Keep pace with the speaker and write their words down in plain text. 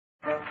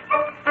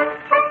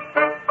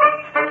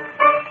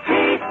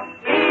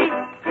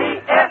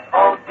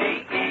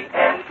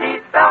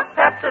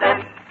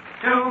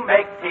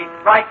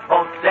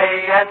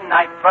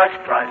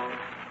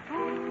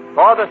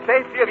For the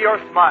safety of your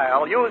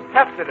smile, use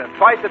Pepsodent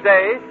twice a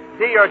day.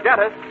 See your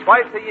dentist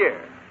twice a year.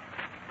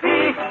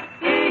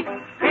 P-E-P-S-O-D-E-N-T,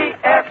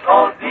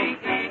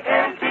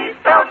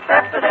 spelled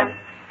Pepsodent.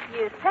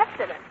 Use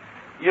Pepsodent.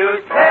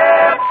 Use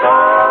Pepsodent.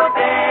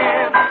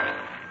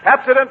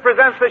 Pepsodent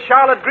presents the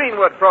Charlotte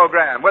Greenwood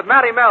program with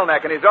Matty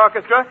Melnick and his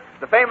orchestra,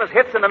 the famous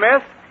Hits in the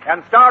Mist,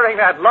 and starring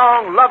that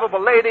long,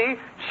 lovable lady,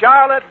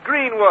 Charlotte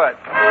Greenwood.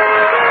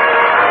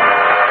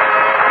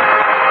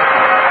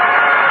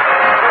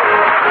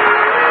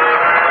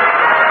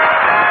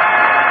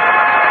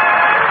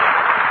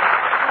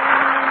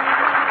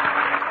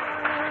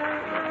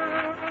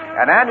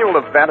 An annual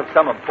event of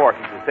some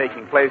importance is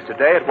taking place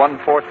today at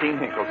 114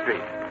 Hinkle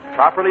Street.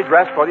 Properly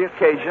dressed for the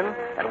occasion,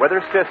 and with her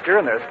sister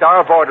and their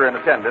star boarder in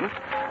attendance,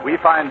 we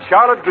find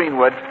Charlotte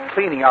Greenwood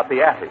cleaning out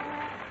the attic.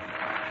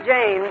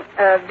 Jane,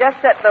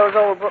 just set those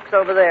old books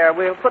over there.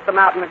 We'll put them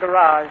out in the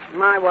garage.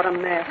 My, what a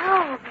mess.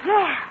 Oh,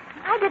 yeah.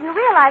 I didn't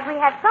realize we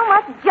had so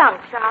much junk,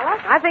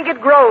 Charlotte. I think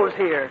it grows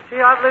here. See,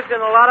 I've lived in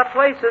a lot of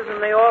places,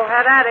 and they all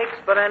had attics,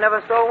 but I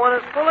never saw one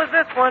as full as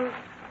this one.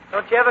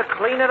 Don't you ever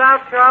clean it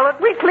out,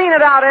 Charlotte? We clean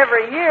it out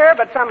every year,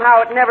 but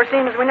somehow it never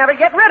seems we never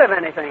get rid of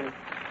anything.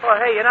 Well,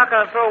 hey, you're not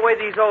going to throw away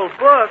these old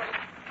books.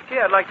 Gee,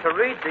 I'd like to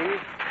read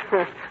these.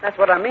 That's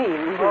what I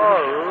mean.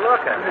 Oh,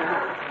 look at it.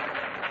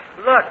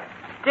 Look,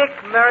 Dick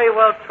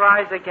Merriwell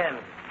tries again.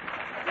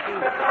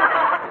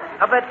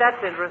 I bet that's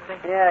interesting.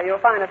 Yeah,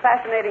 you'll find a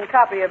fascinating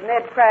copy of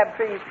Ned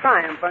Crabtree's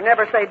Triumph, or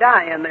Never Say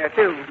Die in there,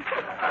 too.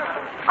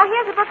 Oh,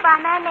 here's a book by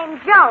a man named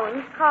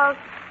Jones called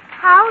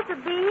How to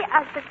Be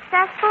a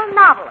Successful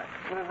Novelist.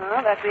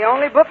 That's the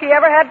only book he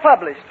ever had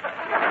published.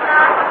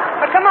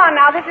 But come on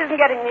now, this isn't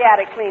getting the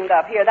attic cleaned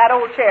up. Here, that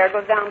old chair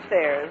goes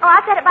downstairs. Oh,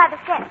 I'll set it by the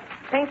steps.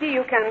 Pinky,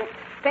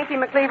 Pinky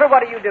McCleaver,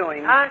 what are you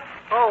doing? Huh?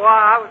 Oh,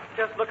 I was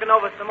just looking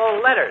over some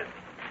old letters.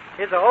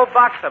 Here's a whole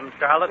box of them,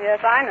 Charlotte.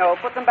 Yes, I know.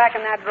 Put them back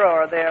in that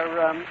drawer. They're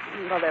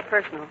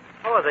personal.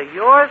 Oh, are they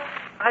yours?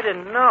 I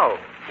didn't know.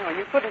 No,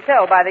 you couldn't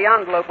tell by the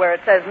envelope where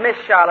it says Miss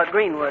Charlotte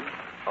Greenwood.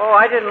 Oh,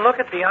 I didn't look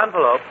at the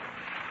envelope.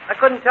 I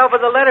couldn't tell by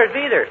the letters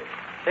either.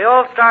 They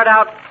all start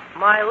out,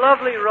 My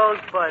Lovely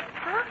Rosebud.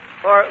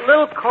 Huh? Or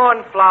Little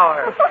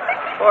Cornflower.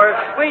 Or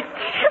Sweet...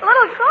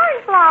 Little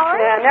cornflower?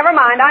 Yeah, never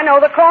mind. I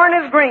know the corn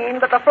is green,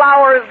 but the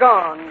flower is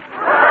gone.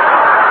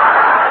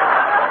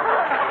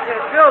 Yeah,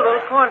 sure,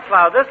 Little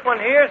Cornflower. This one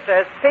here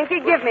says...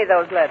 Pinky, give me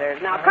those letters.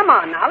 Now, come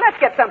on now. Let's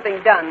get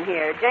something done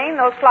here. Jane,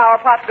 those flower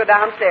pots go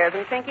downstairs,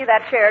 and Pinky,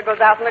 that chair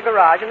goes out in the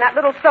garage, and that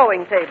little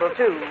sewing table,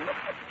 too.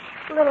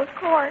 Little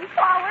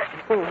cornflower.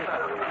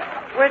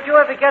 Where'd you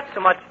ever get so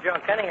much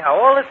junk, anyhow?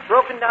 All this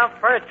broken down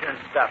furniture and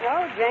stuff.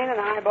 Well, Jane and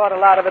I bought a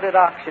lot of it at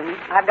auction.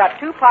 I've got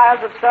 2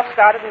 piles of stuff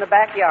started in the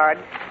backyard.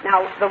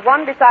 Now, the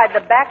one beside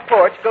the back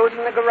porch goes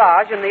in the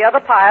garage, and the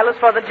other pile is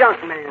for the junk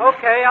man.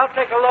 Okay, I'll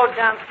take a load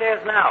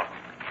downstairs now.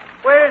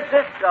 Where does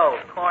this go,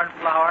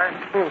 Cornflower?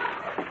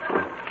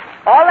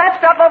 All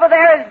that stuff over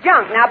there is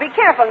junk. Now, be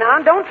careful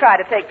now, and don't try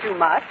to take too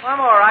much.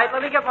 I'm all right.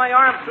 Let me get my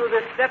arm through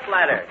this step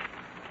ladder.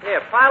 Here,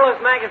 pile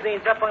those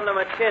magazines up under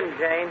my chin,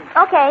 Jane.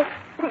 Okay.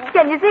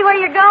 Can you see where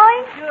you're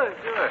going? Sure.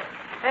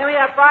 Hand me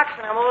that box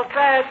and I'm all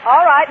fed.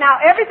 All right, now,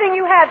 everything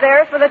you had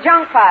there is for the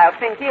junk pile,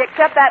 Pinky,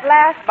 except that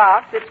last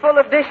box. It's full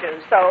of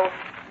dishes, so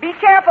be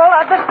careful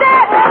of the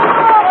steps.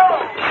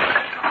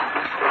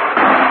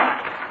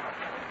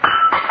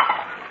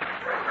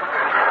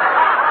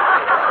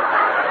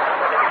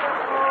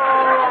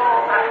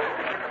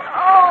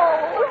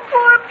 Oh,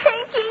 poor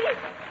Pinky.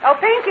 Oh,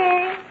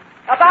 Pinky,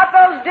 about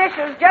those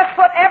dishes, just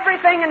put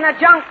everything in the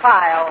junk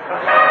pile.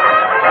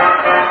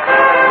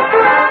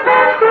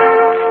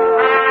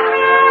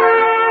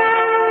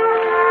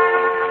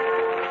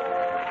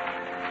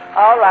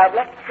 All right,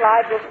 let's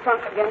slide this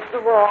trunk against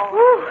the wall.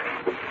 Ooh,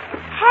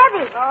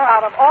 heavy. Oh,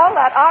 out of all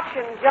that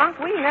auction junk,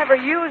 we never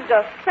used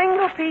a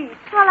single piece.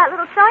 Well, that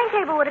little sewing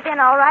table would have been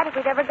all right if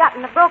we'd ever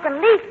gotten the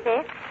broken leaf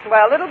fixed.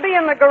 Well, it'll be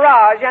in the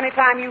garage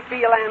anytime you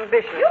feel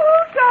ambitious. You,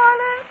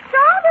 Charlotte.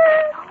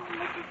 Charlotte. Oh,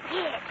 Mrs.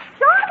 Hitch.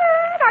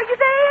 Charlotte, are you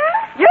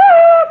there? You,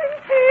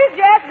 Mrs.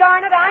 Yes,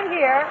 darn it, I'm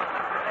here.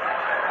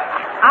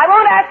 I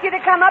won't ask you to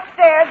come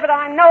upstairs, but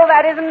I know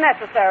that isn't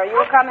necessary.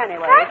 You'll come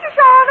anyway. Thank you,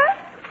 Charlotte.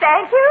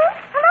 Thank you.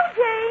 Hello,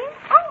 Jane.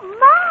 Oh,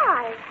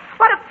 my.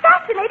 What a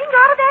fascinating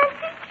lot of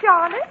antiques,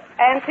 Charlotte.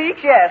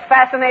 Antiques, yes.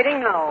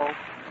 Fascinating, no.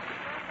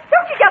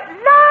 Don't you just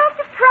love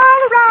to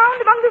prowl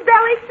around among the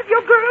relics of your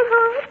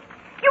girlhood?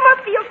 You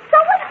must feel so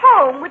at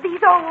home with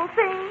these old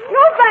things.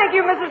 No, thank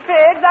you, Mrs.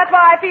 Biggs. That's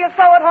why I feel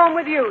so at home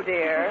with you,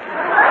 dear.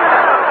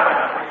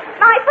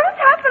 My first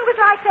husband was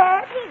like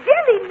that. He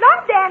really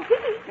loved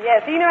antiques.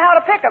 Yes, he knew how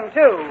to pick them,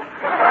 too.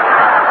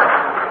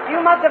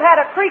 You must have had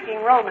a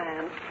creaking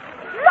romance.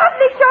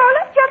 Lovely,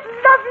 Charlotte, just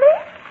lovely.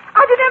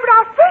 I remember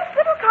our first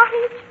little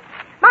cottage.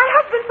 My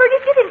husband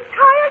furnished it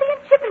entirely in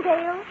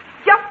Chippendale.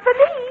 Just for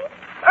me.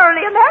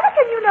 Early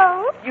American, you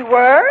know. You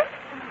were?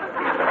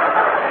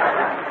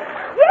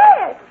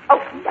 Yes.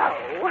 Oh, no.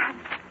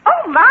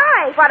 Oh,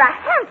 my, what a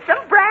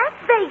handsome brass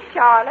vase,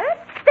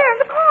 Charlotte. There in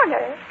the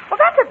corner. Well,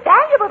 that's a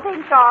valuable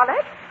thing,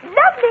 Charlotte.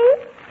 Lovely.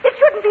 It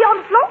shouldn't be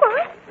on the floor.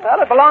 Well,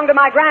 it belonged to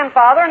my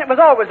grandfather, and it was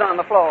always on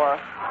the floor.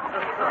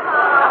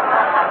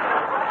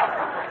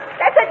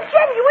 That's a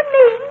genuine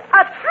Ming,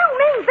 a true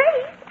Ming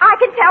vase. I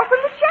can tell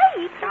from the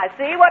shape. I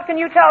see. What can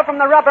you tell from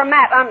the rubber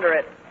mat under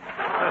it?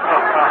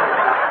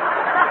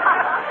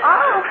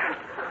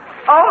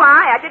 Oh,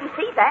 my, I didn't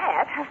see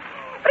that.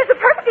 But it's a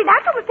perfectly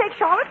natural mistake,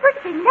 Charlotte,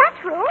 perfectly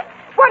natural.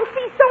 One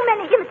sees so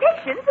many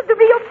imitations of the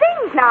real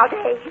things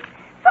nowadays.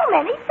 So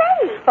many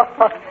fakes.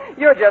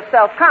 You're just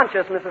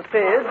self-conscious, Mrs.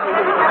 Piz.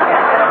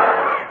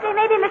 Say,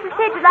 maybe Mrs.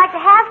 Pidge would like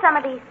to have some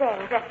of these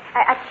things.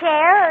 A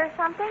chair or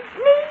something?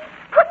 Me?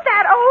 Put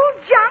that old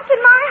junk in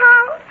my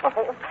house?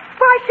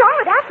 Why,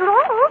 Charlotte, after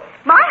all,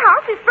 my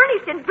house is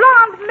furnished in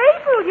blonde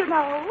maple, you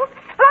know.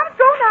 Well, I must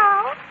go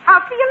now.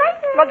 I'll see you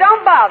later. Well,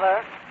 don't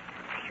bother.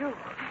 Phew.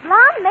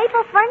 Blonde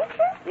maple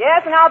furniture?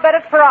 Yes, and I'll bet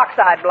it's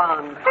peroxide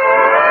blonde.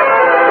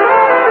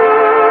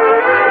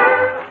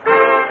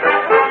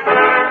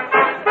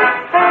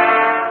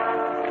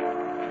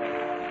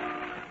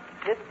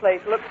 This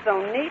place looks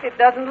so neat, it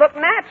doesn't look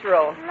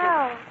natural.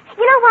 No.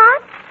 You know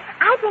what?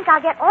 I think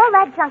I'll get all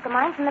that junk of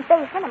mine from the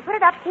basement and put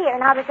it up here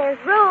now that there's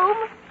room.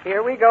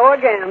 Here we go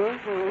again.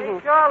 Hey,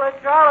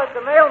 Charlotte,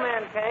 the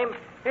mailman came.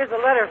 Here's a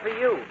letter for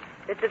you.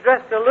 It's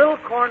addressed to Little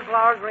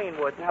Cornflower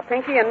Greenwood. Now,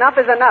 Pinky, enough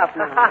is enough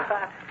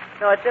now.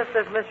 No, it just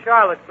says Miss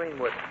Charlotte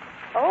Greenwood.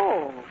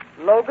 Oh,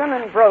 Logan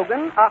and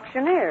Brogan,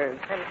 auctioneers.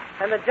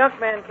 And the junk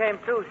man came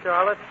too,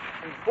 Charlotte.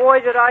 And boy,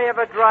 did I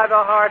ever drive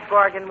a hard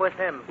bargain with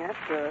him. That's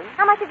good.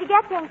 How much did you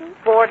get, Pinky?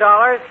 $4.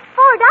 $4?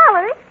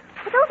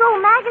 But those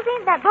old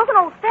magazines, that broken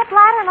old step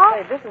ladder and all...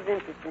 Hey, this is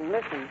interesting.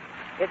 Listen.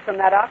 It's from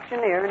that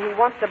auctioneer, and he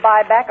wants to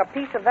buy back a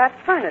piece of that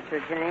furniture,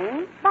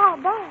 Jane. Buy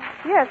back?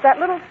 Yes, that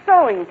little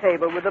sewing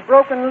table with a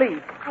broken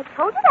leaf. I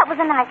told you that was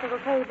a nice little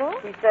table.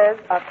 He says,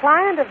 a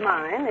client of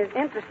mine is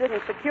interested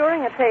in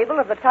securing a table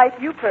of the type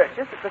you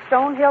purchased at the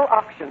Stonehill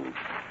auction.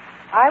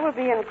 I will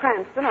be in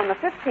Cranston on the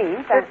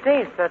 15th.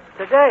 15th, that's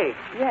today.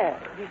 Yes.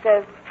 He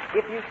says,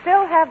 if you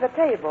still have the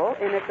table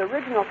in its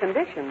original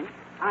condition,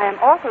 I am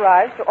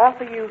authorized to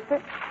offer you...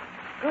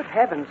 Good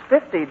heavens,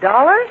 $50?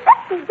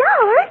 $50?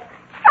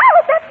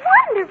 Charlotte, that's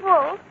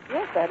wonderful.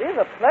 Yes, that is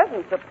a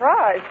pleasant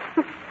surprise.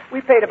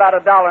 We paid about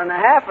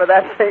 $1.50 for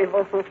that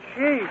table.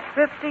 Gee,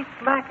 50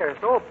 smackers.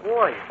 Oh,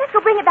 boy. Let's go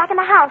bring it back in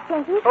the house,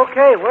 Pinky.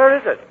 Okay, where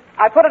is it?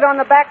 I put it on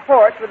the back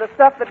porch with the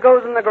stuff that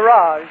goes in the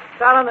garage.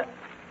 It's out on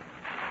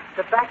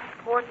the back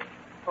porch?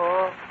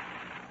 Oh.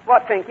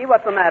 What, Pinky?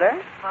 What's the matter?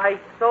 I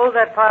sold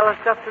that pile of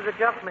stuff to the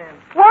junk man.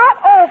 What?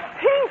 Oh,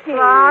 Pinky!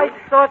 I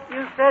thought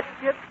you said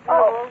you...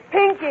 Oh,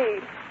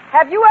 Pinky,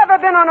 have you ever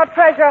been on a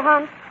treasure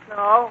hunt?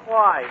 No,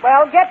 why?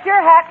 Well, get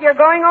your hat. You're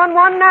going on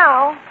one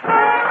now.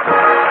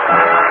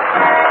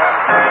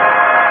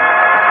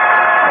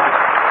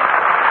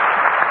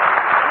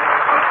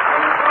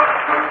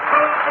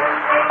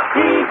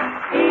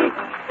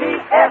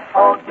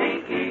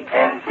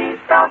 P-E-P-S-O-D-E-N-T,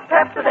 spelled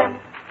Pepsodent,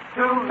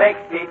 to make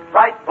teeth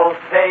bright both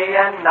day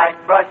and night.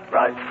 Brush,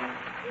 brush.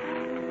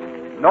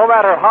 No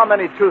matter how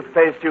many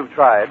toothpaste you've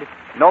tried,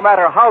 no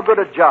matter how good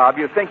a job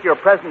you think your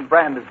present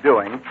brand is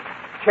doing,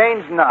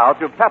 change now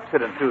to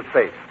Pepsodent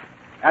toothpaste.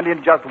 And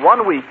in just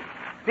 1 week,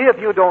 see if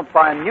you don't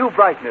find new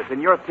brightness in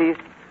your teeth,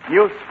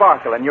 new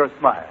sparkle in your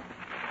smile.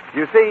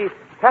 You see,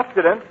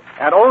 Pepsodent,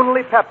 and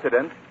only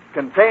Pepsodent,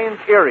 contains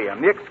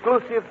Irium, the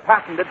exclusive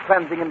patented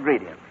cleansing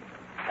ingredient.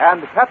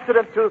 And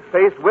Pepsodent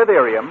toothpaste with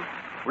Irium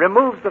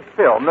removes the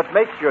film that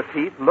makes your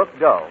teeth look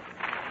dull.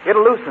 It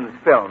loosens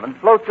film and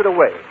floats it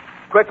away,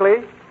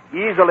 quickly,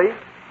 easily,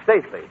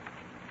 safely.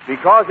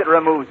 Because it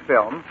removes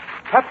film,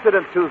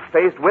 Pepsodent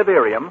toothpaste with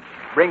Irium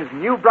brings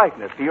new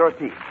brightness to your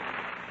teeth.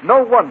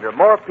 No wonder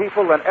more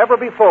people than ever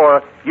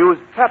before use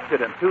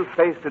Pepsodent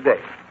toothpaste today.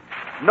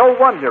 No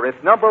wonder it's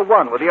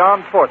 #1 with the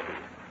armed forces.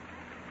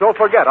 So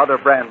forget other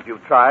brands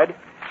you've tried.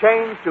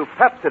 Change to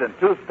Pepsodent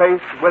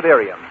toothpaste with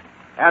Irium.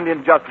 And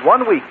in just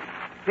 1 week,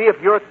 see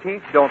if your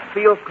teeth don't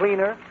feel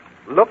cleaner,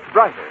 look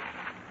brighter.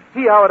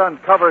 See how it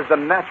uncovers the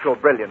natural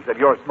brilliance of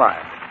your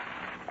smile.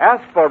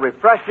 Ask for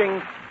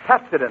refreshing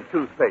Pepsodent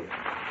toothpaste,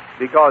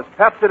 because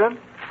Pepsodent,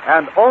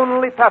 and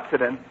only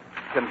Pepsodent,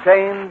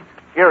 contains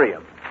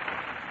Irium.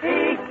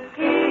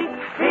 P-E-P-S-O-D-E-N-T,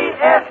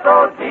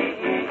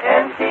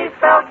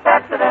 spelled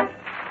Pepsodent.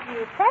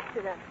 Use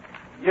Pepsodent.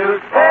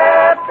 Use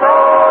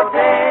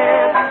Pepsodent.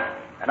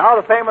 And now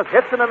the famous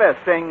Hits and a Miss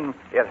sing,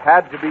 It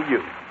Had to Be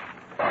You.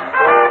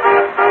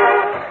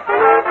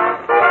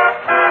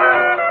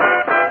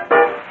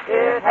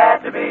 It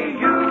had to be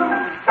you.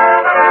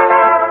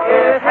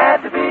 It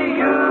had to be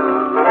you.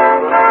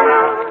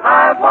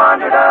 I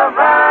wandered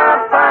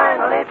around,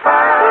 finally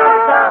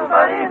found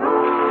somebody who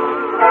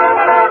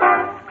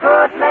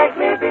could make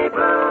me be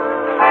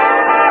blue,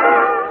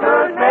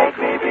 could make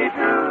me be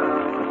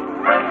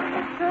true,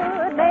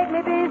 Could make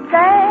me be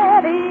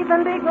sad,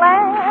 even be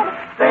glad.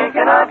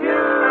 thinking of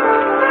you.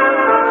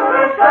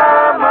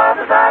 Some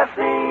others I've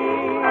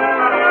seen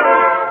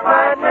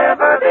might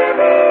never be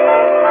me,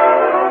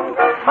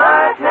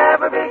 might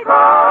never be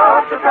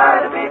cross to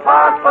try to be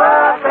false,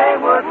 but they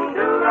wouldn't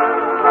do.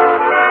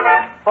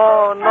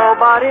 Oh,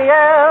 nobody nobody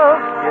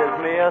else gives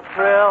me a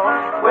thrill.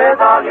 With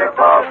all your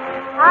faults,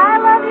 I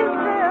love you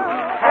still.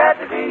 had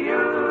to be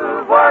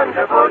you.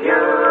 Wonderful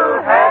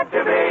you, had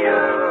to be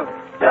you.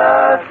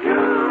 Just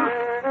you.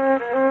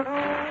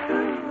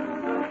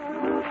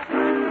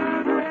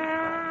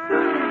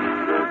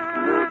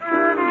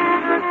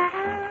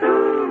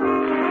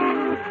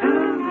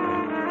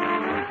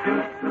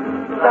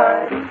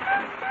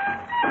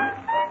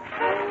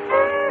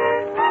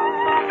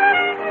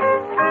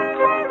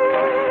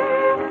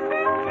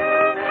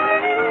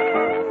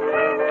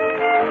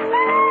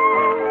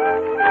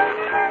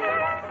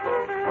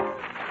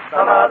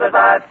 Some others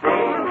I've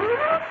seen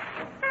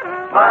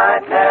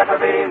might never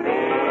be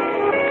me,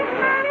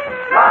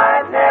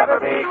 might never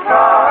be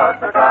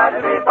cross or try to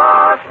be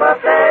boss,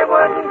 but they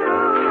wouldn't do.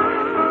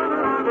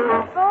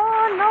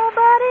 For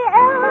nobody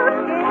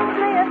else gives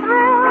me a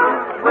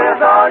thrill.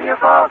 With all your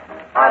faults,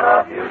 I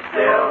love you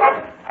still.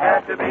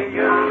 Had to be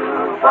you,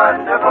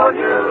 wonderful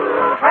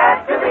you,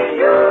 had to be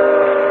you.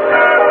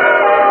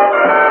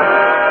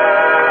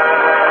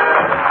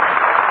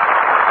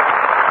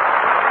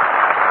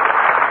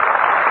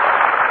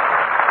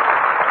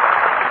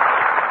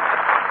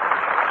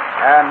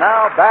 And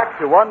now back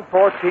to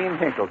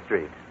 114 Hinkle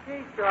Street.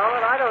 Gee,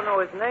 Charlotte, I don't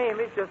know his name.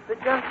 He's just the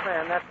junk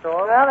man, that's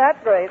all. Well, that's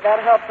great.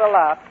 That helps a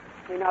lot.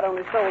 We not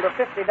only sold a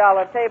 $50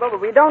 table,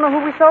 but we don't know who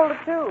we sold it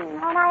to.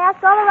 Oh, and I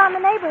asked all around the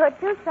neighborhood,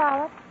 too,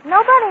 Charlotte.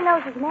 Nobody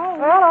knows his name.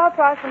 Well, I'll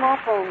try some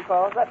more phone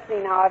calls. Let's see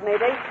now. I've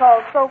made 8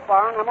 calls so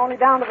far, and I'm only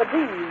down to the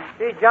D's.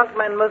 Gee, junk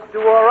men must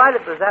do all right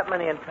if there's that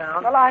many in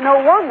town. Well, I know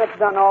one that's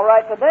done all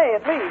right today,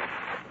 at least.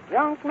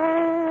 Junk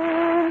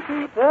man,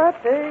 keep the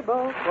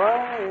table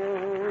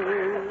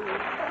quiet.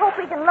 I hope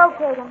we can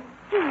locate him.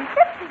 Gee,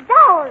 $50.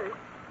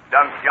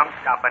 Dunk Junk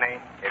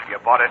Company. If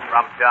you bought it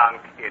from Dunk,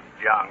 it's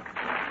junk.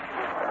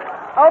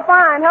 Oh,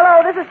 fine.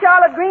 Hello, this is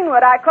Charlotte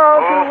Greenwood. I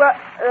called Who?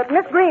 to,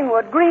 Miss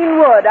Greenwood.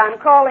 Greenwood. I'm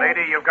calling.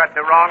 Lady, you've got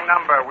the wrong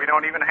number. We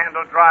don't even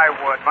handle dry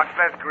wood, much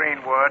less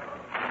green wood.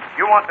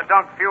 You want the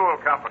Dunk Fuel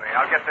Company.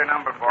 I'll get their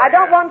number for you. I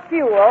don't want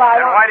fuel.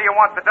 Then why do you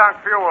want the Dunk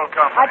Fuel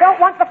Company? I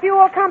don't want the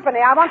fuel company.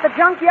 I want the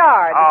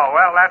junkyard. Oh,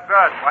 well, that's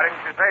us. Why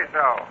didn't you say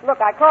so? Look,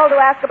 I called to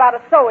ask about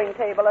a sewing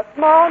table, a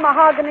small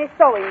mahogany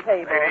sewing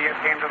table. Lady, you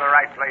came to the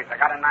right place. I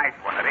got a nice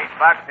one. At $8,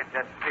 it's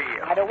a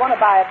steal. I don't want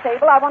to buy a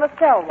table. I want to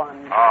sell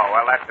one. Oh,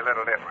 well, that's a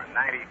little different.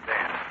 90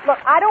 cents.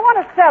 Look, I don't want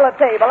to sell a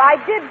table. I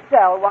did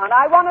sell one.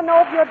 I want to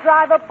know if your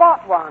driver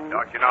bought one.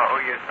 Don't you know who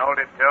you sold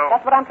it to?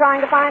 That's what I'm trying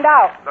to find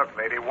out. Look,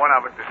 lady, one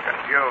of us is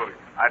confused.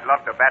 I'd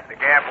love to bat the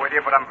gap with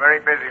you, but I'm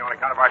very busy on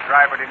account of our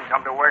driver didn't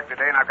come to work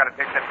today, and I've got to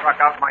take the truck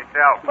out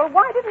myself. Well,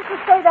 why didn't you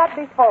say that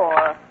before?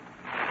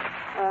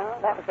 Well,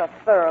 that was a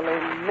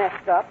thoroughly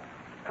messed up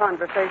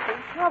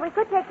conversation. Well, we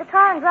could take the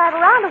car and drive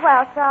around a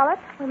while, Charlotte.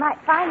 We might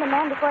find the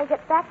man before he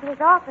gets back to his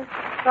office.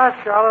 Gosh,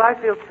 Charlotte, I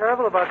feel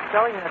terrible about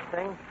selling that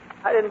thing.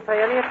 I didn't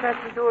pay any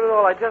attention to it at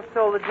all. I just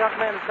told the junk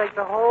man to take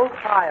the whole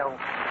pile.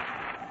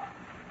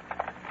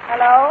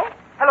 Hello?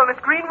 Hello, Miss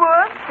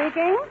Greenwood.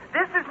 Speaking?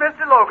 This is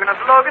Mr. Logan of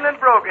Logan and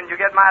Brogan. You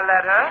get my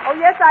letter? Oh,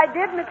 yes, I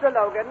did, Mr.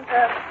 Logan.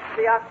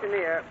 The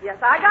auctioneer. Yes,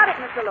 I got it,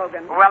 Mr.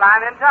 Logan. Well,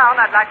 I'm in town.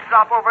 I'd like to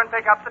drop over and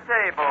pick up the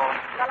table.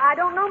 Well, I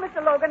don't know,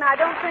 Mr. Logan. I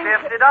don't think...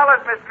 $50,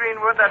 Miss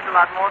Greenwood. That's a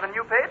lot more than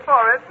you paid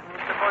for it.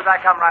 Suppose I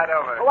come right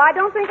over. Oh, I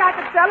don't think I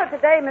could sell it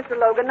today, Mr.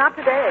 Logan. Not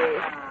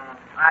today.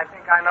 I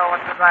think I know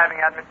what you're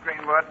driving at, Miss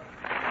Greenwood.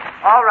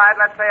 All right,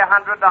 let's say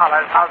 $100.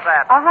 How's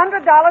that?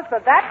 $100 for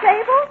that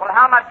table? Well,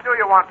 how much do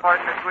you want for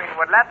it, Miss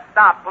Greenwood? Let's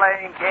stop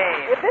playing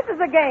games. If this is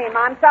a game,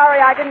 I'm sorry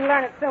I didn't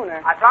learn it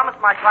sooner. I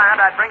promised my client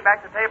I'd bring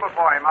back the table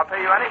for him. I'll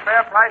pay you any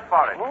fair price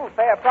for it. Oh,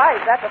 fair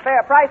price. That's a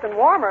fair price and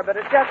warmer, but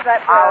it's just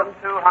that... How's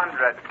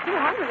 200?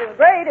 200 is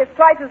great. It's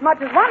twice as much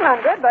as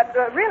 100, but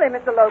really,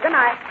 Mr. Logan,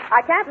 I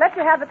can't let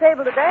you have the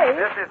table today.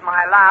 This is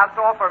my last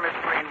offer, Miss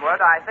Greenwood.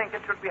 I think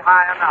it should be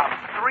high enough.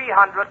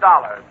 $300.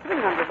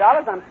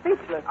 $300? I'm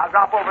speechless. I'll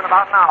drop over in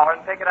about an hour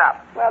and pick it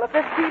up. Well, if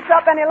this keeps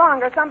up any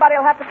longer, somebody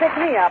will have to pick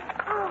me up.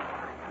 Oh,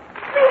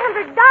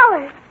 $300.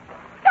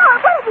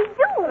 Charlotte, what did we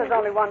do? Well, there's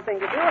only one thing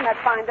to do, and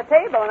that's find the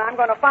table, and I'm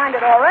going to find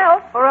it or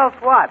else. Or else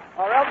what?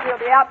 Or else we'll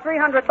be out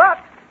 $300.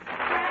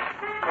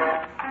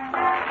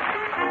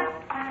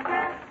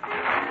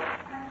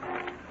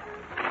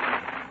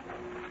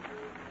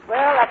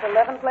 Well, that's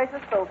 11 places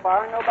so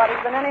far, and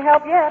nobody's been any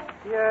help yet.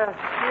 Yeah,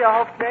 gee,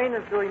 I hope Jane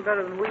is doing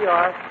better than we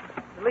are.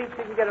 At least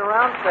he can get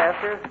around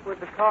faster with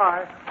the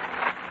car.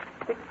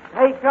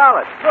 Hey,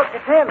 Charlotte, look,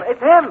 it's him.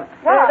 It's him.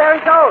 There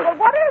he goes. Well,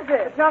 what is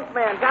it? The junk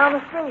man down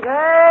the street.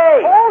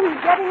 Hey! Oh, he's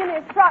getting in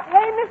his truck.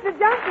 Hey, Mr.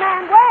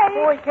 Junkman,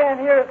 wait. Oh, he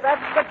can't hear us.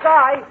 That's the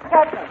guy.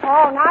 Catch him.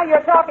 Oh, now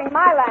you're talking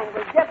my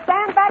language. Just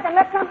stand back and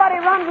let somebody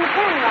run who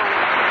can run.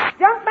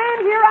 Junkman,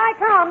 here I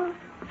come.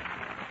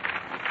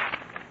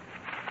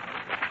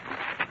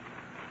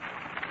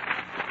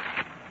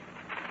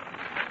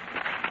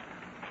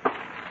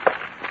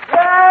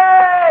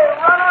 Hey,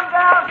 run him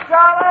down,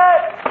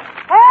 Charlotte!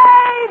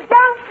 Hey,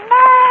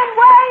 Junkman,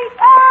 wait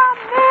a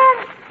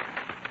minute.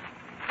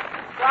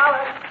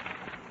 Charlotte!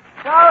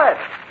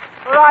 Charlotte!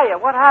 Where are you? you?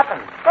 What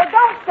happened? Well,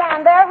 don't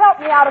stand there. Help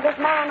me out of this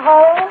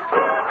manhole.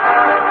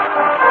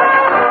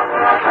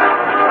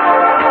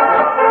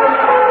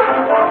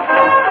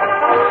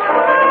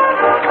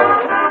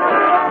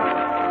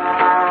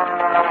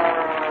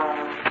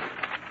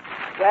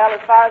 Well,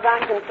 as far as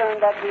I'm concerned,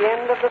 that's the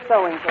end of the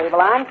sewing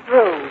table. I'm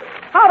through.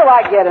 How do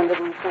I get into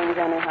these things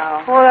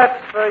anyhow? Well, that's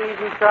very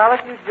easy,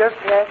 Charlotte. You just...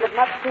 Yes, it's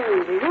much too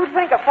easy. Who'd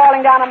think of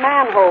falling down a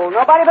manhole?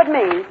 Nobody but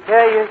me.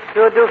 Yeah, you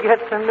sure do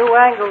get some new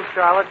angles,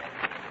 Charlotte.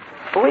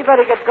 But we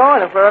better get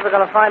going if we're ever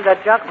going to find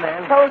that junk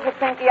man. Told you,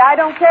 Pinky, I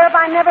don't care if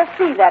I never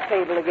see that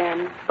table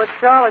again. But,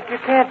 Charlotte, you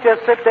can't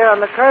just sit there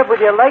on the curb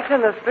with your legs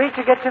in the street.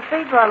 You get your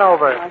feet run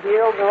over. My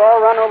heels are all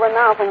run over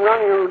now from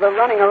the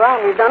running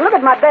around we've done. Look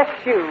at my best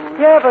shoes.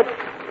 Yeah, but...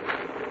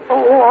 Oh,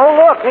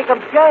 look, here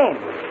comes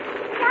Jane.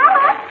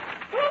 Charlotte?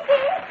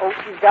 Pinky? Oh,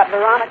 she's got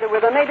Veronica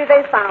with her. Maybe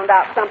they found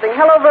out something.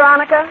 Hello,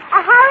 Veronica.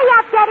 Hurry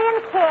up, get in,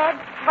 kids.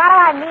 What do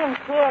I mean,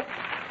 kids?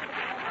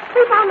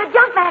 We found the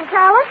junk man,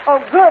 Charlotte.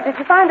 Oh, good. Did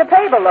you find a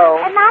table, though?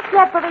 Not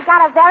yet, but we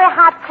got a very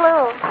hot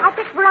clue. I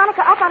picked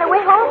Veronica up on her way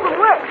home from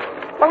work.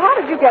 Well, how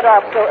did you get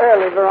up so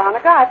early,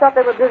 Veronica? I thought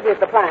they were busy at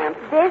the plant.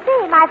 Busy?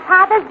 My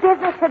father's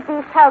business should be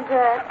so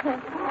good.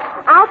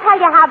 I'll tell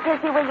you how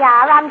busy we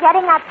are. I'm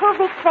getting a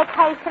 2-week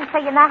vacation, so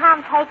you know how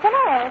I'm taking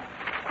it.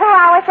 2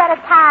 hours at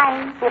a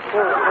time.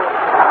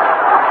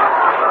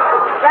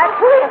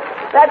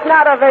 That's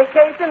not a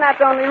vacation. That's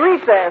only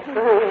recess.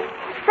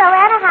 So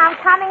anyhow,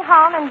 I'm coming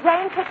home, and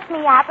Jane picks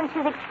me up, and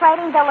she's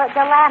explaining the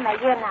dilemma,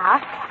 you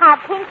know. How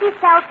Pinky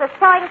sells the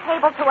sewing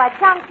table to a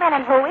junkman,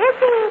 and who is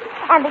he?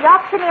 And the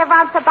auctioneer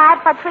wants to buy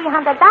it for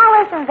 $300,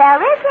 and there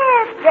is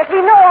it. Yes,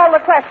 we know all the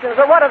questions,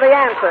 but what are the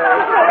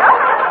answers?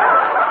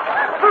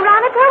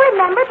 Veronica,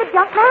 remember the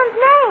junkman's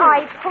name.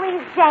 Oh,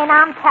 please, Jane,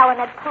 I'm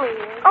telling it,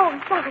 please. Oh,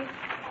 sorry.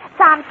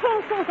 So I'm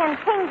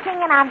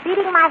ting, and I'm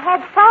beating my head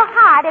so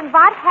hard, and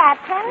what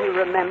happened? You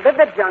remember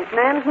the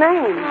junkman's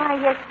name. Oh,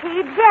 you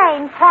see,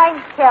 Jane,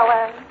 point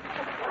killer.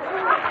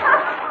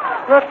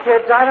 Look,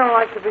 kids, I don't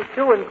like to be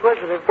too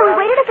inquisitive. So we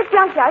waited at the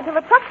junkyard till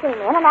the truck came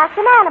in and asked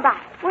the man about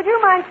it. Would you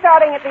mind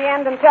starting at the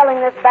end and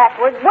telling this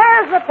backwards?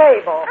 Where's the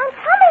table? I'm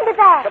coming to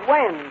that. But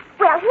when?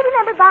 Well, he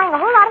remembered buying a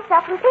whole lot of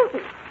stuff from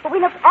Pinky. But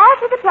we looked all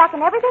through the truck,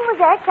 and everything was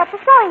there except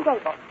the sewing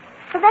table.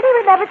 So then he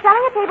remembered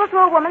selling a table to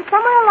a woman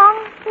somewhere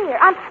along here,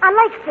 on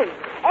Lake Street.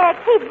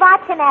 Keep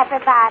watching,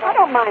 everybody. I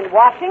don't mind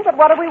watching, but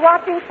what are we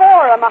watching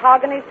for? A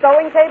mahogany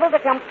sewing table to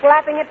come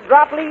flapping its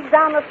drop leaves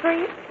down the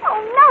street? Oh,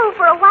 no,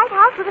 for a white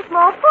house with a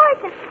small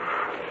porch. And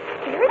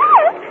here it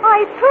is. Oh,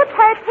 it's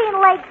 213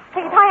 Lake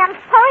Street. I am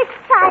so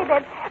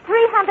excited.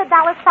 $300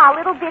 for a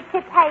little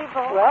bitchy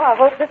table. Well, I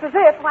hope this is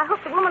it. Well, I hope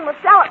the woman will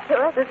sell it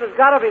to us. This has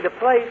got to be the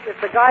place. If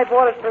the guy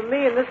bought it from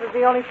me and this is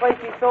the only place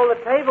he sold the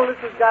table,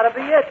 this has got to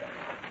be it.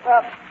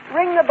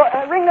 Ring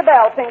the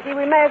bell, Pinky.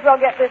 We may as well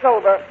get this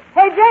over.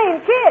 Hey, Jane,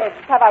 kids,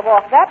 have I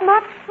walked that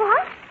much?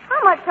 What?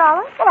 How much,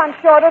 Charlotte? Well, I'm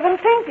shorter than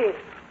Pinky.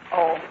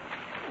 Oh,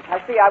 I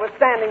see I was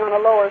standing on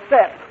a lower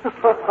set.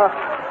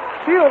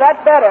 Phew, that's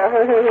better.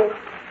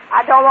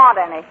 I don't want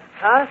any.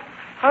 Huh?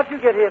 How'd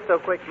you get here so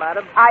quick,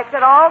 madam? I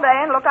sit all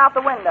day and look out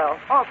the window.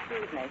 Oh,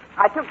 excuse me.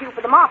 I took you for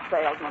the mop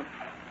salesman.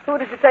 Who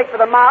did you take for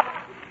the mop?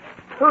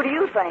 Who do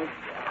you think?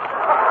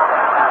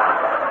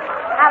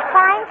 A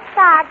fine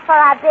start for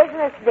our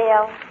business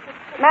deal.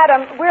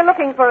 Madam, we're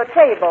looking for a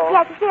table.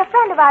 Yes, you see, a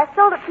friend of ours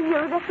sold it to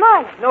you this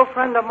morning. No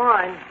friend of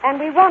mine. And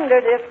we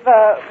wondered if,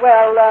 how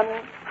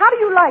do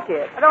you like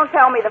it? Don't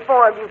tell me the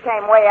 4 of you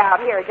came way out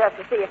here just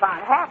to see if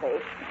I'm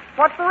happy.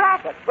 What's the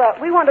racket? Well,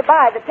 we want to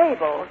buy the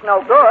table. It's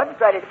no good.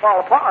 It's ready to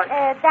fall apart.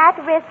 That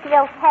risk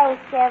we'll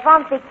take,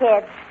 won't we,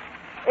 kids?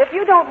 If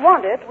you don't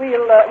want it,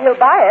 you'll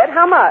buy it.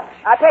 How much?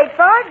 I paid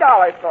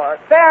 $5 for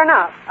it. Fair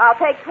enough. I'll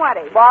take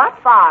 20. What?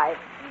 5.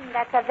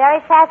 That's a very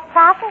fast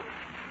profit.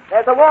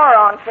 There's a war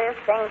on, sis.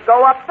 Things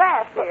go up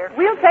fast here.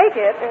 We'll take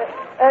it.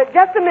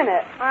 Just a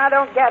minute. I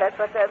don't get it,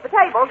 but the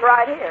table's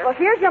right here. Well,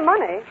 here's your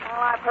money. Well,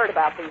 I've heard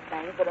about these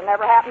things, but it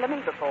never happened to me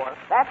before.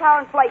 That's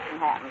how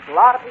inflation happens. A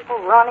lot of people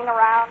running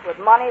around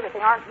with money that they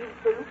aren't used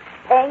to,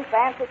 paying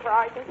fancy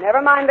prices.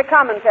 Never mind the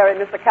commentary,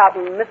 Mrs.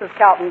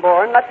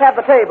 Caltonborn. Let's have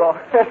the table.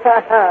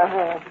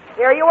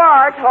 Here you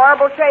are. It's a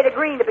horrible shade of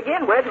green to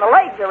begin with, and the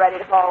legs are ready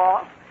to fall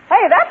off.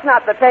 Hey, that's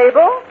not the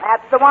table.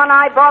 That's the one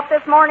I bought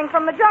this morning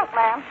from the junk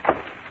man.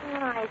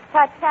 Oh, it's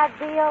such a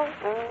deal.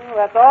 Oh,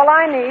 that's all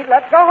I need.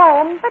 Let's go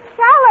home. But,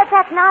 Charlotte,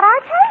 that's not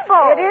our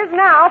table. It is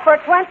now for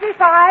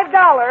 $25.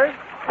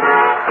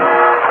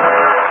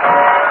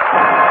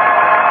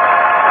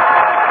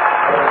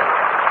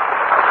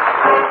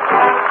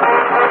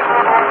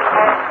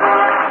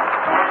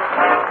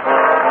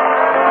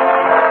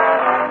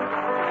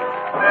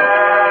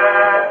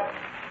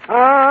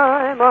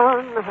 I'm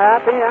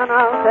unhappy, and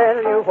I'll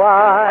tell you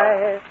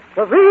why.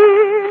 The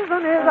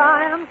reason is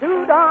I am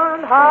too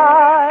darn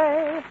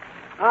high.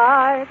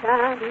 I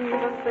can't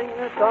even sing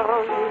a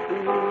song with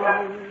you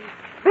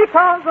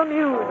because the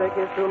music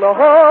is too low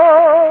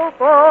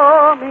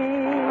for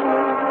me.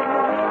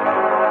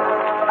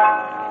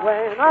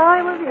 When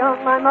I was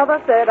young, my mother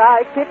said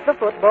I kicked the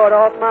footboard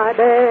off my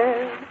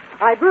bed.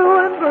 I grew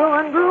and grew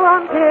and grew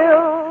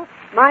until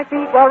my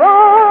feet were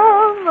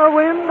on the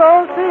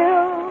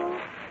windowsill.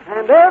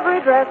 And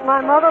every dress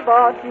my mother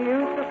bought she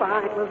used to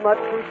find was much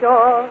too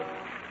short.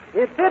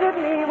 It fitted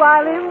me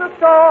while in the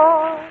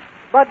store,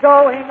 but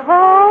going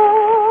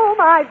home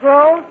I'd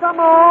grow some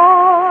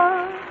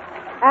more.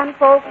 And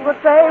folks would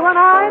say when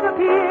I'd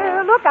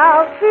appear, look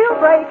out, she'll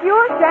break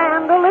your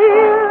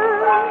chandelier.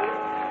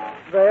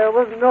 There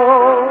was no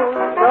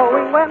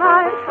knowing when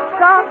I'd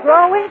stop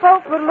growing.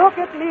 Folks would look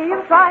at me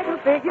and try to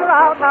figure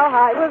out how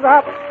I was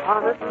up.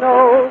 Honest,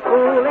 no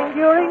fooling.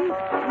 During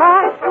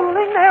my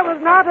schooling, there was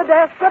not a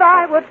desk that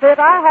I would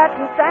fit. I had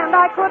to stand,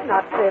 I could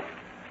not sit.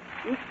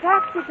 Each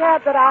taxi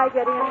cab that I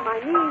get in,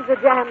 my knees are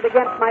jammed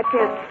against my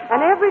chin.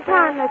 And every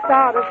time they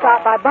start or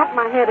stop, I bump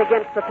my head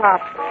against the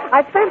top.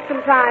 I spent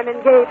some time in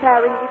gay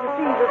Paris to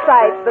see the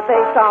sights that they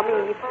saw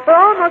me. For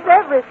almost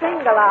every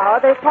single hour,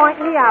 they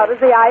point me out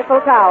as the Eiffel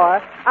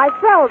Tower. I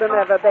seldom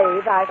ever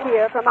bathe. I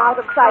fear from out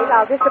of sight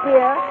I'll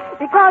disappear,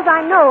 because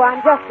I know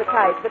I'm just the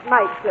type that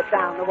might slip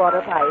down the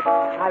water pipe.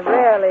 I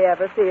rarely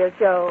ever see a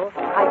show.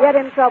 I get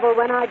in trouble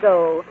when I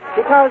go,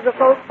 because the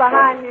folks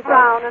behind me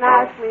frown and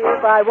ask me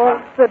if I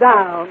won't sit down. Oh,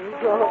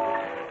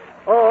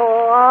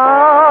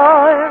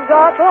 I've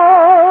got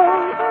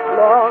those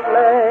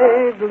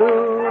long-legged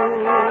blues.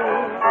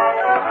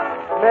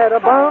 Met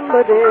a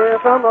bombardier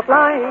from a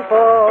flying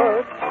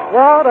force.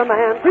 What a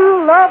man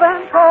to love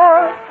and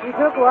court. He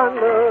took one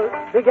look,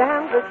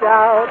 began to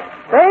shout,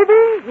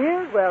 baby,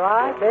 here's where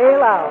I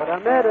bail out.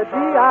 I met a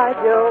G.I.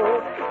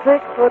 Joe,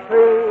 6'3".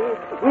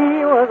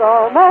 He was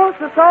almost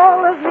as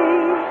tall as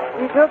me.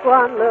 He took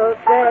one look,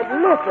 said,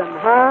 listen,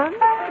 hon,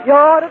 you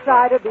ought to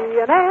try to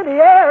be an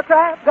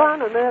anti-aircraft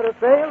gun. I met a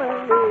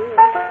sailing near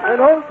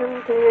an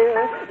ocean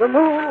pier. The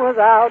moon was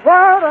out,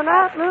 what an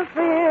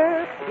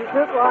atmosphere. He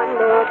took one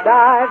look,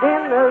 dived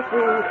in the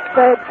sea,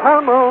 said,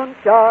 come on,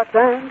 sharks,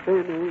 and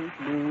finish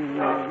me.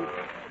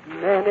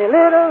 Many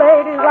little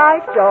ladies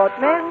like short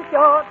men.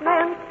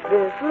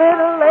 This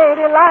little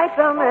lady likes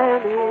a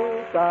man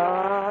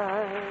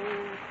inside.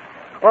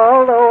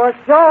 Although a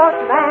short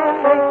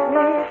man makes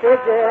me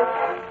fidget,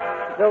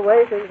 the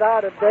way things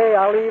are today,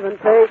 I'll even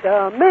take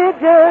a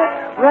midget.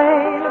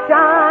 Rain,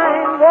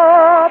 shine,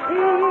 war,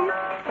 peace,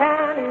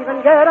 can't even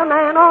get a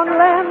man on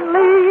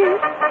Lend-Lease.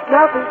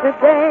 Nothing to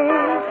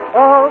gain,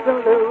 all to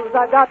lose.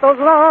 I got those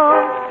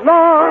long,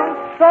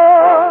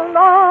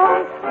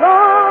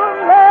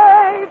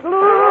 legs blues.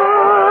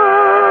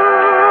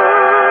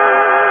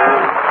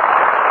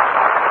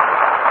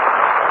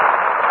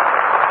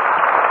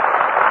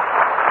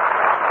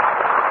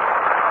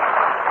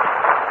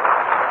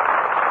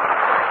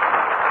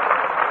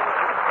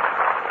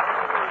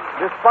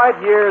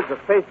 Despite years of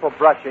faithful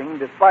brushing,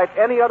 despite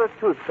any other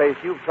toothpaste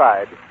you've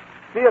tried,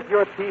 see if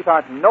your teeth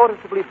aren't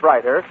noticeably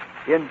brighter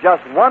in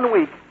just 1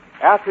 week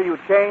after you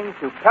change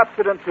to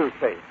Pepsodent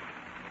toothpaste.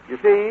 You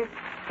see,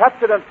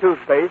 Pepsodent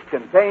toothpaste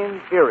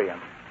contains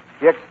Irium,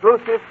 the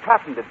exclusive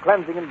patented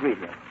cleansing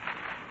ingredient.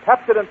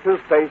 Pepsodent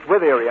toothpaste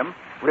with Irium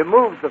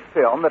removes the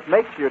film that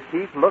makes your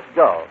teeth look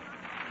dull.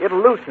 It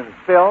loosens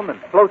film and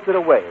floats it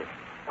away,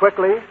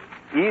 quickly,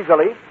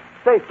 easily,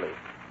 safely,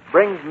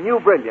 brings new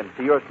brilliance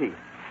to your teeth.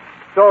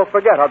 So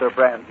forget other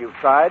brands you've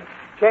tried.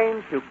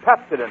 Change to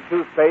Pepsodent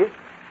toothpaste,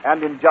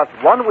 and in just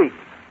 1 week,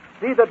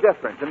 see the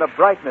difference in the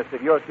brightness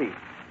of your teeth,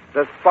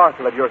 the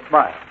sparkle of your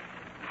smile.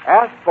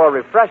 Ask for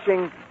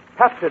refreshing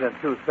Pepsodent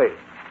toothpaste,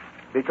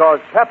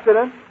 because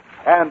Pepsodent,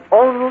 and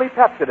only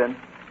Pepsodent,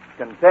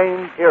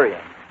 contains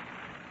Irium.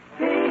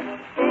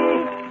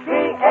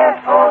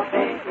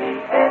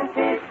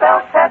 Pepsodent,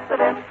 spelled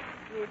Pepsodent.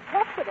 Use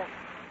Pepsodent.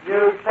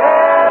 Use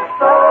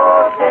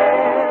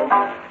Pepsodent.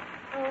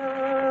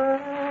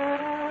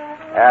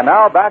 And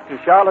now back to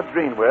Charlotte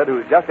Greenwood,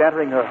 who's just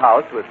entering her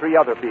house with 3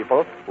 other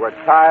people who are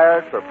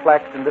tired,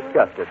 perplexed, and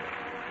disgusted.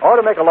 Or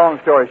to make a long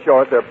story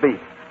short, they're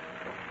beat.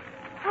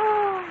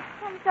 Oh,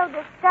 I'm so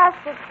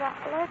disgusted,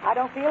 Charlotte. I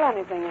don't feel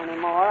anything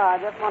anymore. I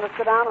just want to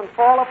sit down and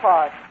fall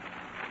apart.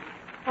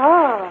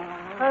 Oh.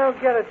 I don't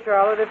get it,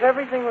 Charlotte. If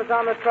everything was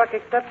on the truck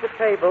except the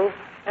table,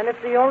 and if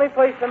the only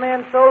place the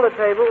man sold the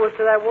table was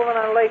to that woman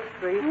on Lake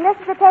Street. And this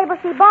is the table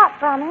she bought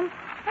from him.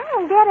 I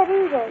don't get it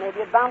either. Maybe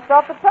it bounced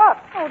off the truck.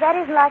 Oh, that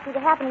isn't likely to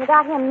happen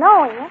without him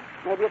knowing it.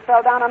 Maybe it fell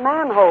down a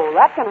manhole.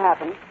 That can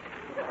happen.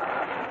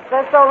 It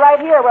says so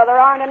right here where there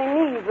aren't any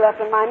knees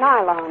left in my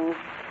nylons.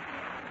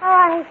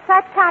 Oh, he's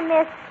such a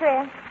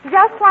mystery.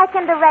 Just like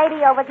in the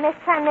radio with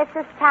Mr. and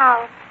Mrs.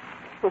 Powell.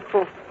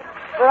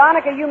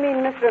 Veronica, you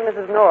mean Mr. and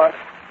Mrs. North.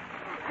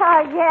 Oh,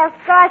 yes, of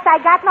course. I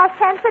got no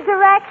sense of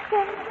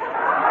direction.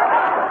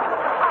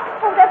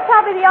 Oh, that's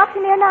probably the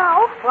auctioneer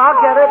now. Well, I'll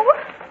get it.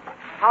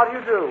 How do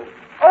you do?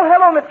 Oh,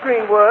 hello, Miss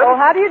Greenwood. Oh,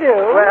 how do you do?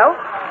 Well,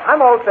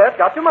 I'm all set.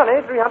 Got your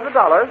money, $300.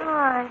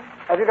 Hi.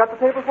 Have you got the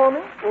table for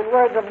me? In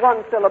words of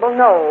one syllable,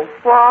 no.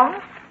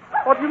 What?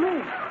 What do you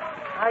mean?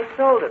 I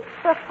sold it.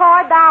 For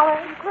 $4,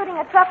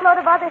 including a truckload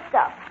of other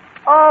stuff.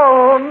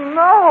 Oh,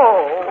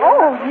 no.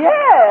 Oh,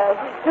 yes.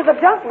 To the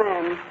junk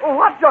man. Oh,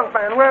 what junk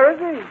man? Where is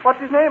he?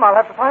 What's his name? I'll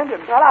have to find him.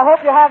 Well, I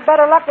hope you have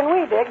better luck than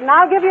we did, and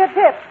I'll give you a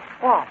tip.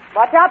 What?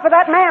 Watch out for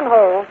that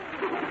manhole.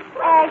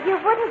 You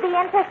wouldn't be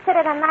interested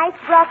in a nice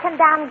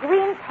broken-down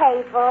green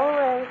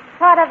table,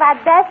 sort of a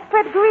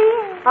desperate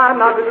green? I'm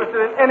not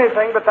interested in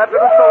anything but that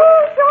little Oh,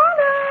 soul.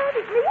 Charlotte,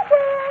 it's me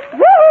again.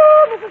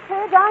 Yoo-hoo, Mrs.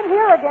 Pidge, I'm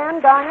here again,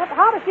 darn it.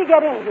 How did she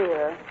get in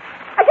here?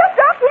 I just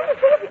dropped in to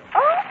see if you...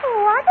 Oh,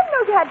 I didn't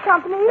know you had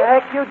company.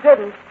 Heck, you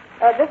didn't.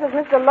 This is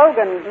Mr.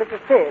 Logan,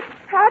 Mrs. Pidge.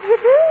 How do you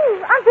do?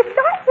 I'm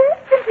delighted,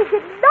 simply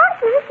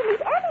delighted to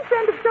meet any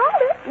friend of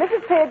Charlotte.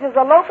 Mrs. Pidge is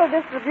a local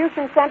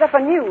distribution center for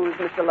news,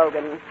 Mr.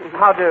 Logan.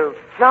 How do?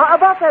 Now,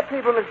 about that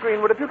table, Miss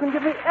Greenwood, if you can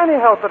give me any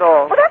help at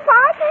all. Well, that's why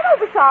I came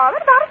over,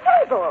 Charlotte, about a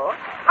table.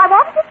 I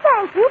wanted to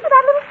thank you for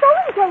that little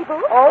sewing table.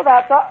 Oh,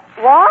 that's all.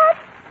 What?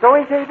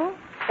 Sewing table?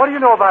 What do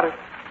you know about it?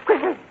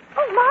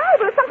 Oh, my,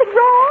 was something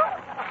wrong?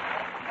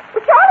 Well,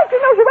 Charlotte, you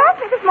know, you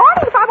asked me this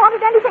morning if I wanted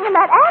anything in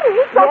that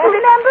attic. Don't you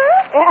remember?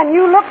 And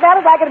you looked at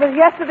it like it was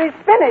yesterday's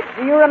spinach.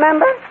 Do you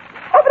remember?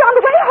 Oh, but on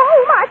the way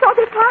home, I saw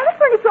this pile of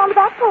furniture on the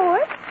back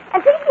porch,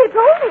 and Pinky had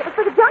told me it was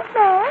for the junk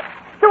man.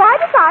 So I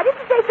decided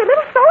to take the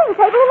little sewing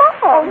table along.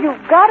 Oh, you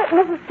got it,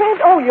 Mrs.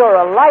 Pidge? Oh, you're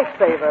a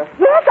lifesaver.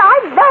 Yes, I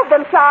love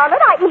them, Charlotte.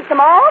 I eat them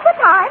all the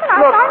time, and I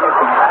Look. find them...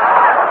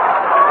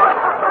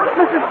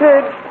 Mrs.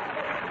 Pidge,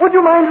 would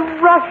you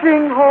mind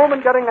rushing home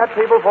and getting that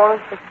table for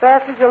us? As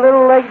fast as your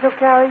little legs will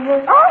carry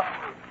you. Oh,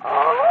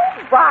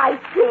 why,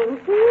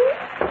 Pinky?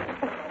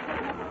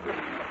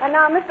 And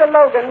now, Mr.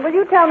 Logan, will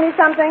you tell me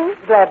something?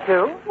 Glad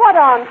to. What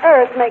on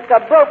earth makes a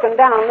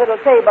broken-down little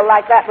table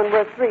like that one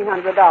worth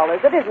 $300?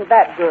 It isn't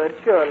that good,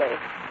 surely.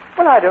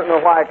 Well, I don't know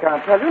why I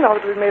can't tell you now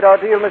that we've made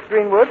our deal, Miss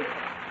Greenwood.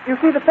 You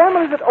see, the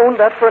family that owned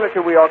that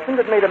furniture we auctioned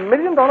had made $1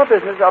 million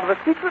business out of a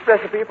secret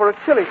recipe for a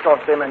chili sauce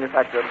they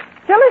manufactured.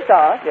 Chili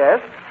sauce? Yes,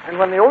 and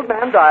when the old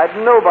man died,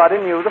 nobody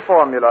knew the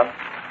formula.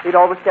 He'd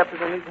always kept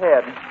it in his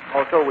head,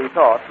 or so we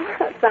thought.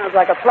 That sounds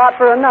like a plot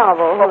for a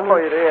novel. Oh,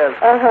 it is.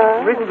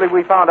 Uh-huh. Recently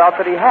we found out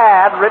that he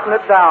had written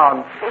it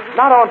down.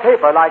 Not on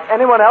paper like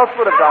anyone else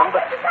would have done,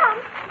 but...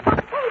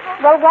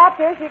 Well, watch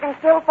this. You can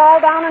still fall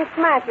down and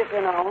smash it,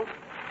 you know.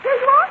 Here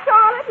you are,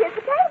 Charlotte. Here's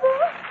the table.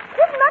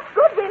 Isn't much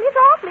good, really. It's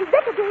awfully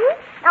rickety.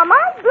 Now,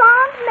 mine's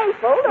blonde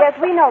maple. Yes,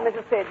 we know,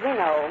 Mrs. Pidge. We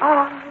know.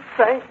 Ah,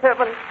 thank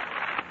heaven.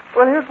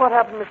 Well, here's what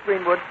happened, Miss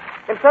Greenwood.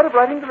 Instead of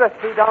writing the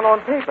recipe down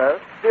on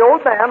paper, the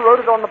old man wrote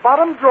it on the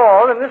bottom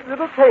drawer in this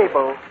little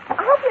table. I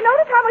hope you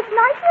notice how much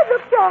nicer it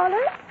looks,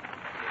 Charlotte.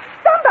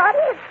 Somebody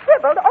had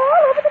scribbled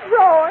all over the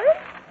drawers,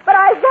 but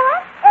I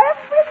washed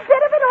every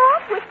bit of it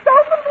off with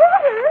soap and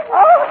water.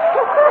 Oh!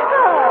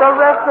 The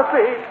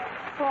recipe.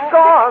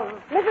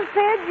 Gone. Mrs.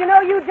 Pidge, you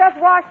know you just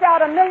washed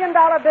out $1 million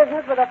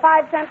business with a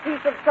 5-cent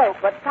piece of soap,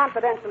 but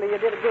confidentially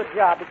you did a good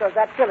job because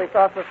that chili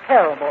sauce was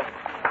terrible.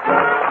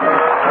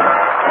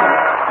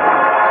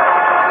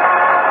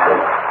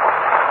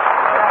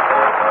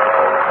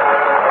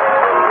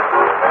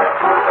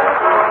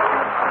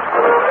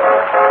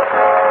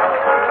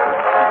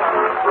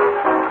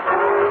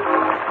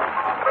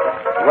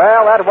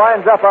 Well, that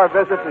winds up our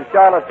visit to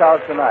Charlotte's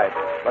house tonight.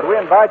 But we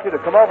invite you to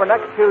come over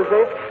next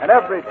Tuesday and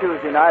every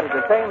Tuesday night at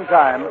the same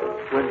time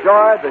to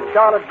enjoy the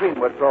Charlotte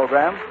Greenwood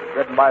program,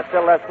 written by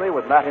Phil Leslie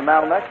with Matty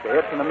Malneck, the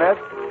hits and the miss,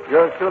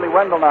 yours truly,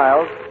 Wendell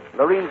Niles,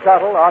 Lorene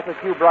Tuttle, Arthur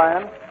Q.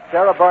 Bryan,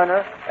 Sarah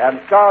Berner,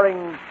 and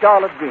starring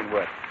Charlotte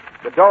Greenwood.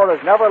 The door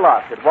is never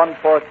locked at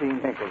 114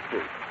 Hinkle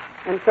Street.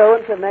 And so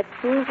until next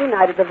Tuesday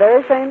night at the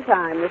very same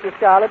time, this is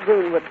Charlotte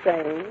Greenwood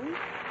saying,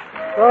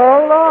 so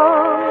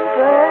long,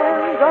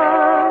 friends,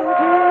 until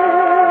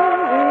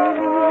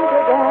we meet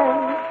again.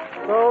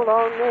 So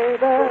long,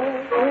 neighbor,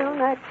 till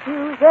next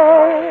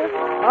Tuesday,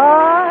 I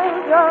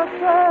just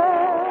say,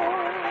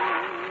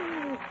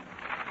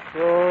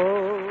 so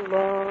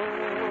long.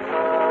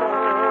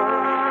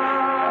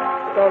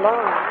 So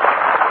long.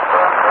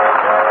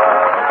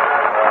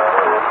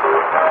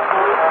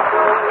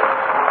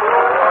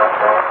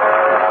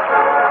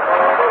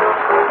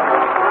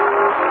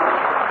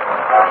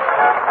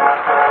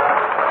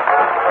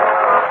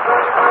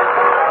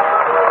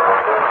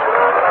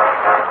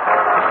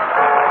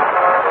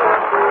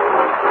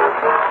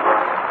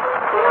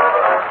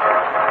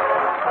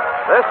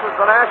 This is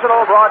the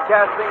National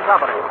Broadcasting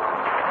Company.